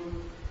 it'll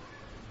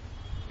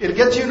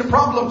get you into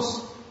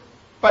problems.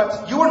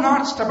 But you are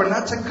not stubborn.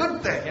 That's a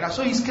good thing.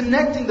 So he's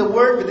connecting the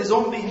word with his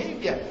own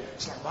behavior.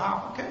 It's like,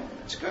 wow, okay,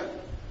 that's good.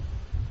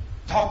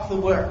 Talk the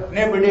word in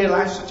everyday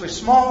life. Such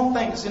small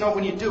things,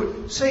 when you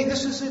do it. Say,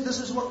 this is it. This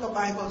is what the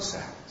Bible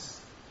says.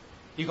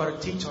 You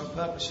got to teach on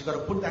purpose. You got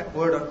to put that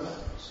word on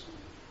purpose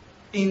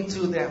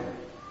into them,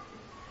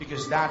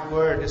 because that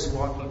word is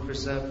what will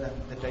preserve them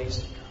the days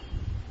to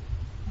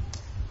come.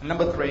 And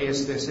number 3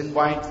 is this: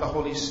 invite the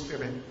Holy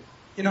Spirit.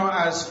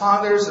 As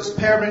fathers, as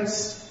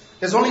parents,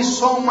 there's only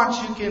so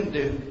much you can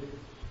do.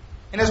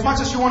 And as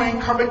much as you want to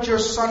encourage your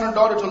son or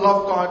daughter to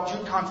love God,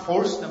 you can't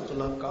force them to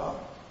love God.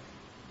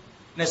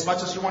 And as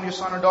much as you want your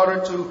son or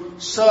daughter to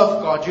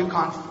serve God, you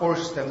can't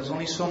force them. There's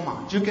only so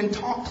much. You can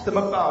talk to them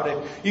about it.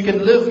 You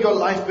can live your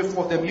life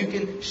before them. You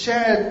can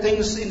share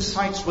things,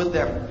 insights with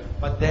them.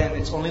 But then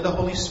it's only the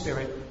Holy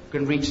Spirit who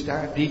can reach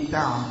deep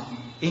down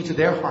into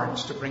their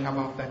hearts to bring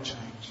about that change.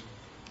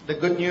 The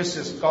good news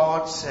is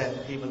God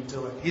said He will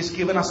do it. He's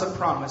given us a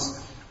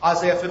promise.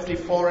 Isaiah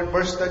 54 and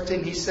verse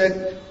 13, He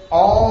said,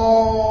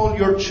 all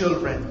your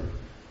children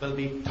will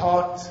be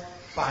taught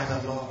by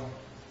the Lord.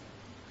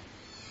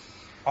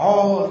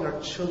 All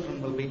your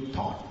children will be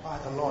taught by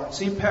the Lord.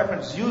 See,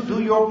 parents, you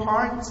do your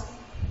part,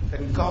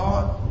 then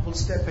God will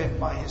step in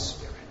by His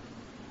Spirit.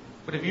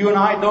 But if you and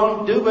I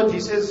don't do it, He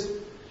says,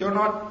 You're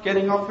not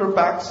getting off your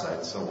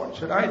backside, so what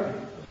should I do?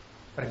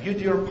 But if you do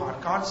your part,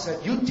 God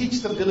said, you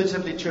teach them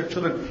diligently to your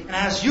children. And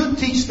as you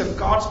teach them,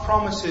 God's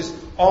promises,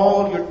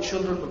 all your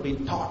children will be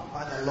taught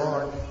by the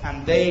Lord,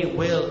 and they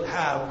will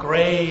have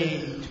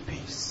great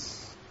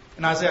peace.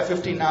 In Isaiah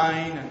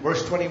 59 and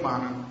verse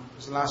 21,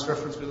 this is the last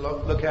reference we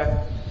look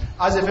at.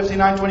 Isaiah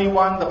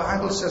 59:21, the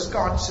Bible says,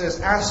 God says,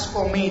 as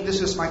for me,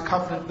 this is my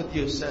covenant with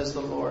you, says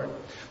the Lord.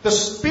 The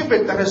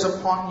Spirit that is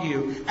upon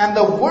you and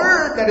the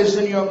word that is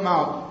in your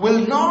mouth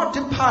will not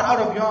depart out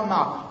of your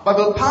mouth, but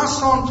will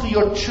pass on to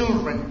your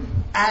children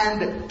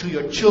and to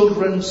your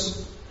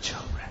children's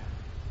children.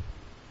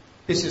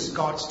 This is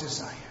God's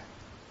desire.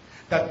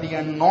 That the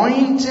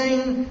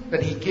anointing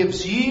that He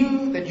gives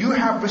you, that you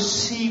have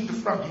received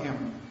from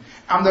Him,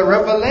 and the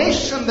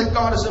revelation that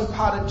God has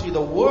imparted to you,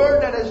 the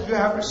word that you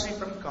have received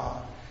from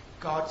God,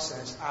 God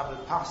says, I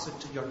will pass it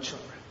to your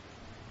children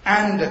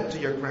and to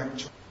your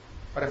grandchildren.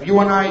 But if you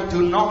and I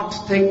do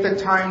not take the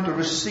time to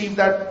receive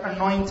that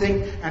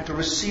anointing and to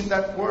receive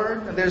that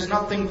word, then there's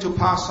nothing to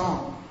pass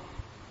on.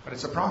 But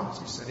it's a promise.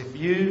 He said, if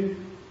you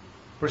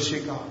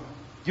pursue God,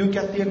 you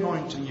get the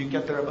anointing, you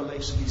get the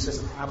revelation. He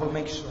says, I will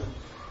make sure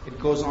it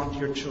goes on to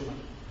your children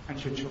and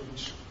to your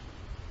children's children.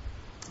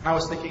 And I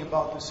was thinking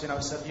about this, I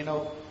said,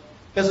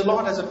 there's a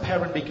lot as a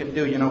parent we can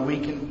do. We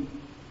can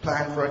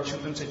plan for our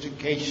children's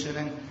education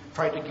and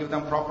try to give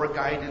them proper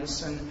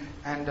guidance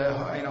and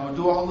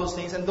do all those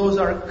things. And those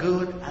are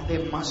good and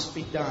they must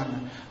be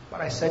done.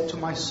 But I said to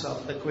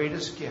myself, the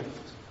greatest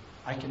gift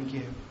I can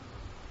give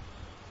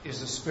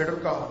is the Spirit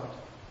of God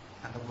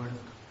and the Word of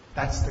God.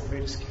 That's the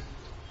greatest gift.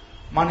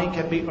 Money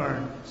can be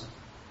earned.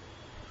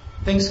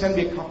 Things can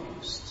be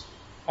accomplished.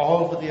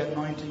 All with the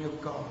anointing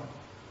of God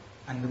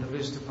and with the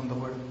wisdom from the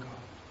Word of God.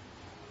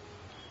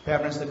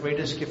 Parents, the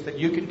greatest gift that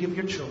you can give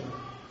your children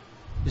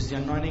is the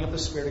anointing of the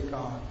Spirit of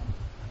God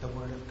and the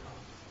Word of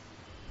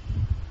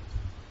God.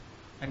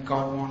 And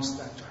God wants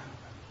that to happen.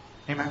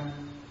 Amen.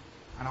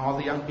 And all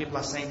the young people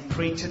are saying,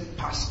 preach it,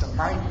 Pastor.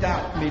 My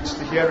dad needs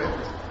to hear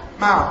it.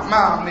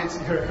 Mom needs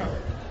to hear it.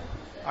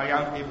 Our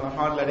young people, I'm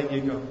not letting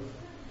you go. And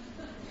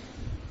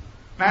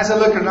as I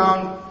look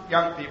around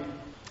young people,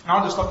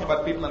 I'm not just talking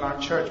about people in our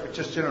church, but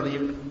just generally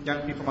even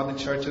young people from other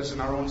churches in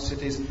our own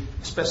cities,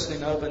 especially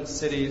in urban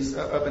cities,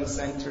 urban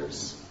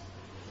centers.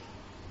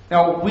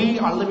 Now, we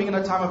are living in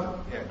a time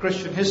of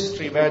Christian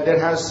history where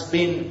there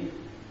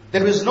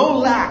is no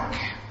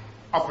lack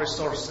of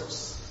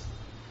resources.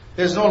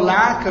 There's no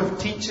lack of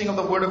teaching of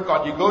the Word of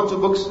God. You go to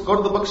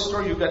the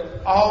bookstore, you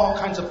get all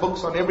kinds of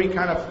books on every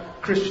kind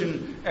of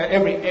Christian,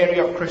 every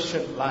area of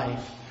Christian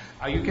life.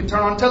 You can turn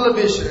on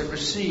television and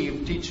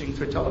receive teaching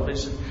through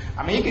television.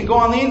 You can go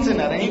on the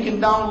internet and you can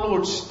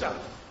download stuff.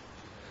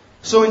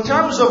 So in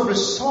terms of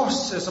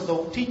resources of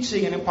the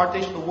teaching and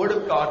impartation of the Word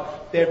of God,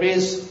 there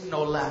is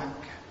no lack.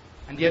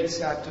 And yet,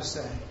 sad to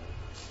say,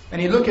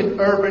 when you look at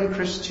urban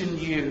Christian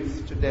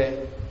youth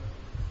today,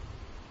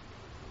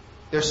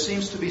 there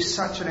seems to be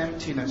such an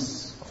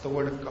emptiness of the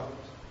Word of God.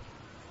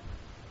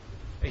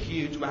 A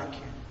huge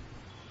vacuum.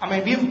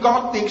 We've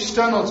got the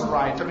externals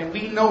right.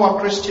 We know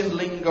our Christian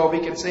lingo. We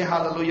can say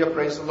hallelujah,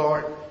 praise the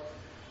Lord.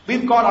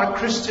 We've got our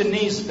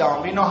Christianese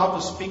down. We know how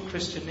to speak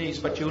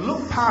Christianese. But you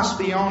look past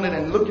beyond it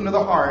and look into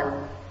the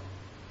heart,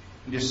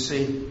 and you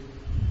see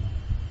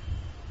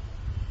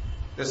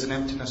there's an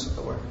emptiness of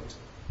the Word.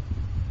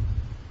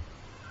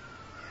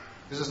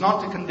 This is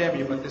not to condemn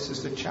you, but this is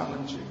to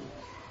challenge you.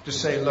 To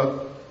say,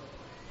 look,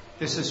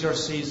 this is your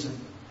season.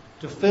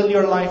 To fill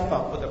your life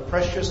up with the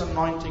precious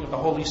anointing of the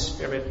Holy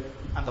Spirit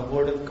and the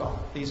Word of God.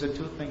 These are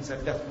two things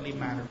that definitely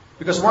matter.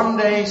 Because one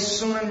day,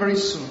 soon and very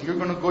soon, you're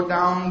going to go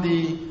down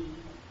the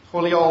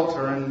holy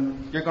altar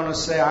and you're going to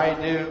say, I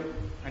do.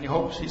 And you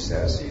hope she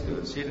says, he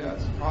does,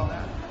 all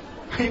that.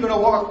 You're going to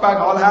walk back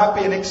all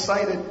happy and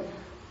excited.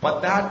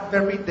 But that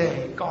very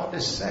day, God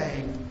is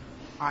saying,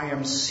 I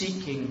am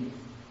seeking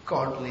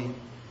godly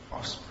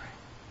offspring.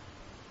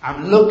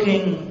 I'm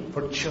looking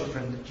for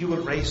children that you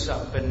will raise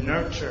up and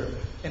nurture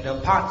in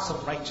the paths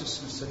of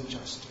righteousness and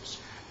justice.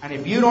 And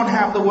if you don't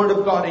have the Word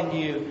of God in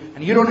you,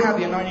 and you don't have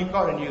the anointing of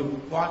God in you,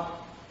 what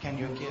can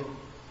you give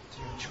to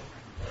your children?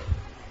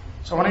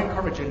 So I want to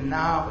encourage you,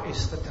 now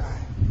is the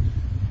time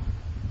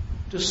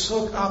to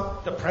soak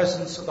up the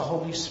presence of the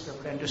Holy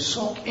Spirit and to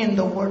soak in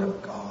the Word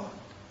of God.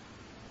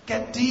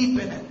 Get deep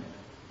in it.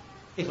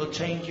 It will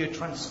change you,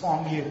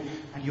 transform you,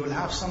 and you will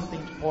have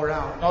something to pour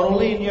out, not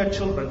only in your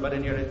children, but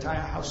in your entire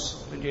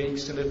household, in your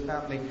extended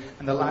family,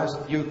 and the lives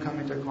of you come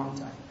into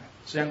contact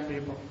with. So young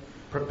people,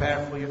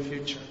 prepare for your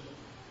future.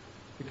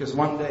 Because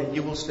one day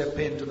you will step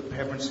into the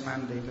parents'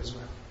 mandate as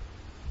well.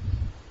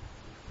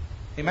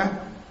 Amen?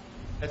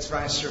 Let's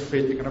rise to your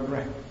feet. We're going to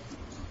pray.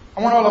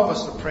 I want all of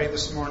us to pray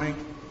this morning.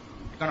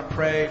 We're going to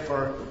pray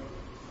for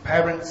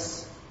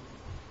parents.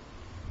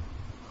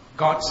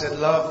 God said,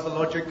 love the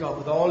Lord your God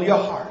with all your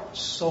heart,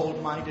 soul,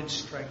 mind, and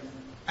strength.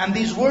 And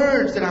these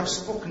words that I've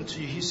spoken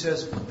to you, He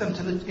says, put them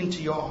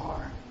into your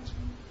heart.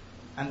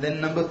 And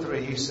then number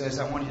 3, He says,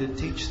 I want you to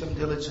teach them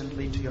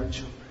diligently to your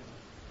children.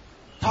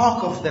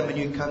 Talk of them when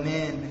you come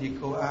in and you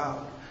go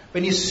out.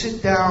 when you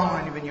sit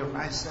down and when you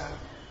rise up.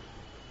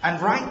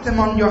 And write them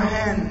on your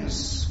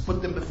hands.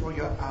 Put them before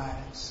your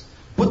eyes.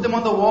 Put them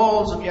on the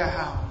walls of your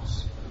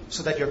house.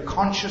 So that you're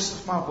conscious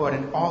of my word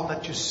in all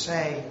that you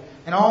say,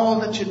 in all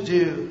that you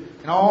do,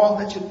 in all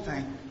that you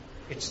think.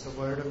 It's the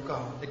word of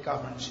God that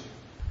governs you.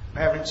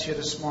 Parents here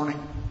this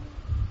morning,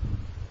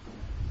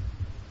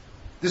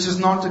 this is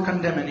not to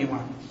condemn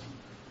anyone,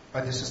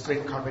 but this is to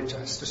encourage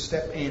us to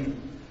step in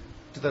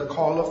to the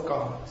call of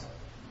God.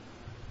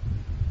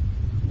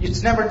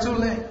 It's never too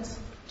late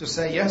to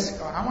say, yes,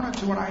 God, I want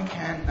to do what I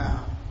can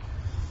now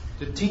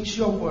to teach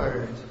your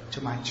word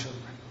to my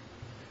children.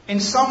 In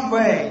some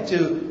way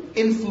to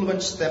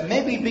influence them.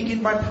 Maybe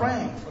begin by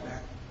praying for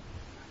them.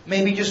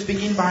 Maybe just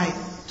begin by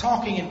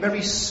talking in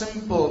very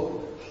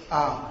simple,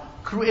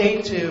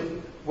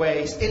 creative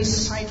ways,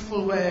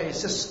 insightful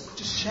ways,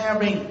 just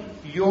sharing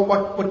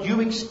what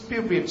you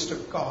experienced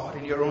of God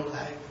in your own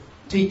life.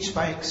 Teach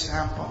by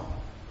example.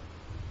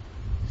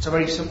 It's a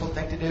very simple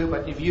thing to do,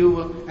 but if you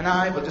will, and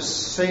I will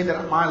just say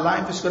that my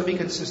life is going to be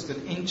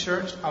consistent in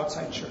church,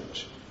 outside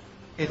church,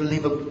 it will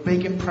leave a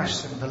big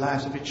impression in the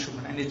lives of your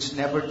children, and it's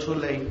never too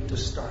late to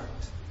start.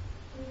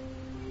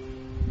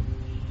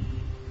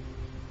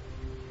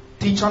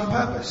 Teach on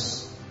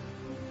purpose.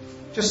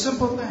 Just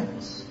simple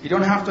things. You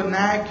don't have to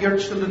nag your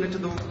children into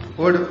the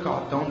Word of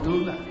God. Don't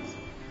do that.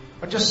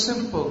 But just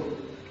simple,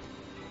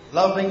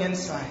 loving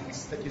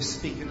insights that you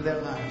speak into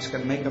their lives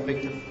can make a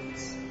big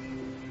difference.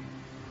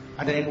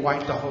 And then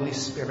invite the Holy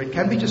Spirit.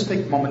 Can we just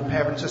take a moment,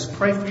 parents, just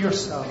pray for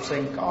yourself,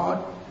 saying,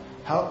 God,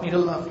 help me to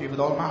love you with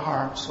all my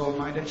heart, soul,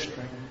 mind, and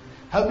strength.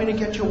 Help me to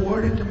get your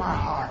word into my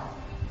heart.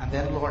 And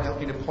then, Lord,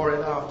 help me to pour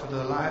it out to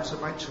the lives of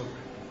my children.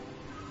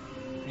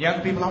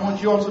 Young people, I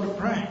want you also to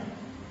pray.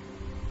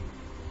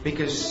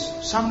 Because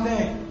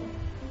someday,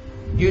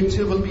 you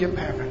too will be a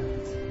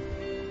parent.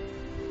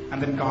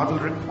 And then God will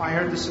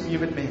require this of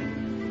you and me.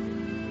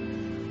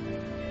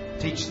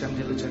 Teach them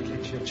diligently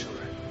to your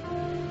children.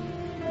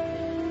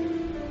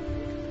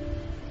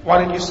 Why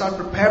don't you start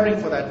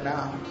preparing for that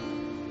now?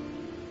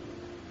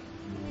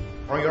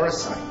 For your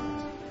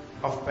assignment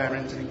of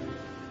parenting.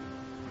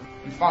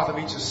 And Father,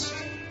 we just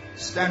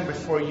stand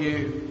before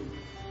you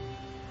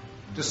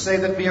to say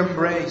that we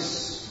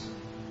embrace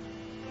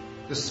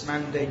this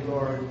mandate,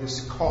 Lord,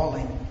 this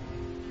calling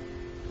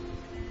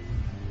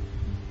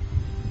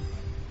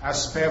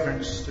as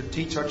parents to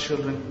teach our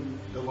children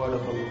the word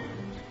of the Lord.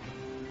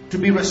 To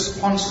be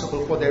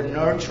responsible for their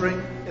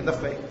nurturing in the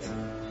faith.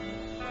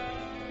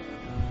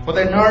 For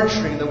their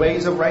nurturing in the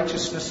ways of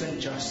righteousness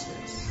and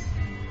justice.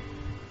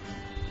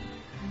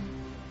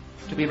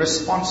 To be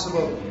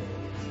responsible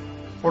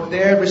for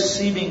their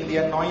receiving the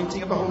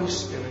anointing of the Holy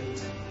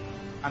Spirit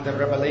and the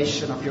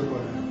revelation of your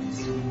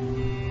words.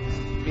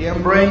 We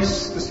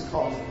embrace this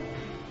call.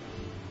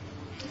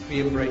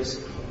 We embrace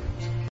it.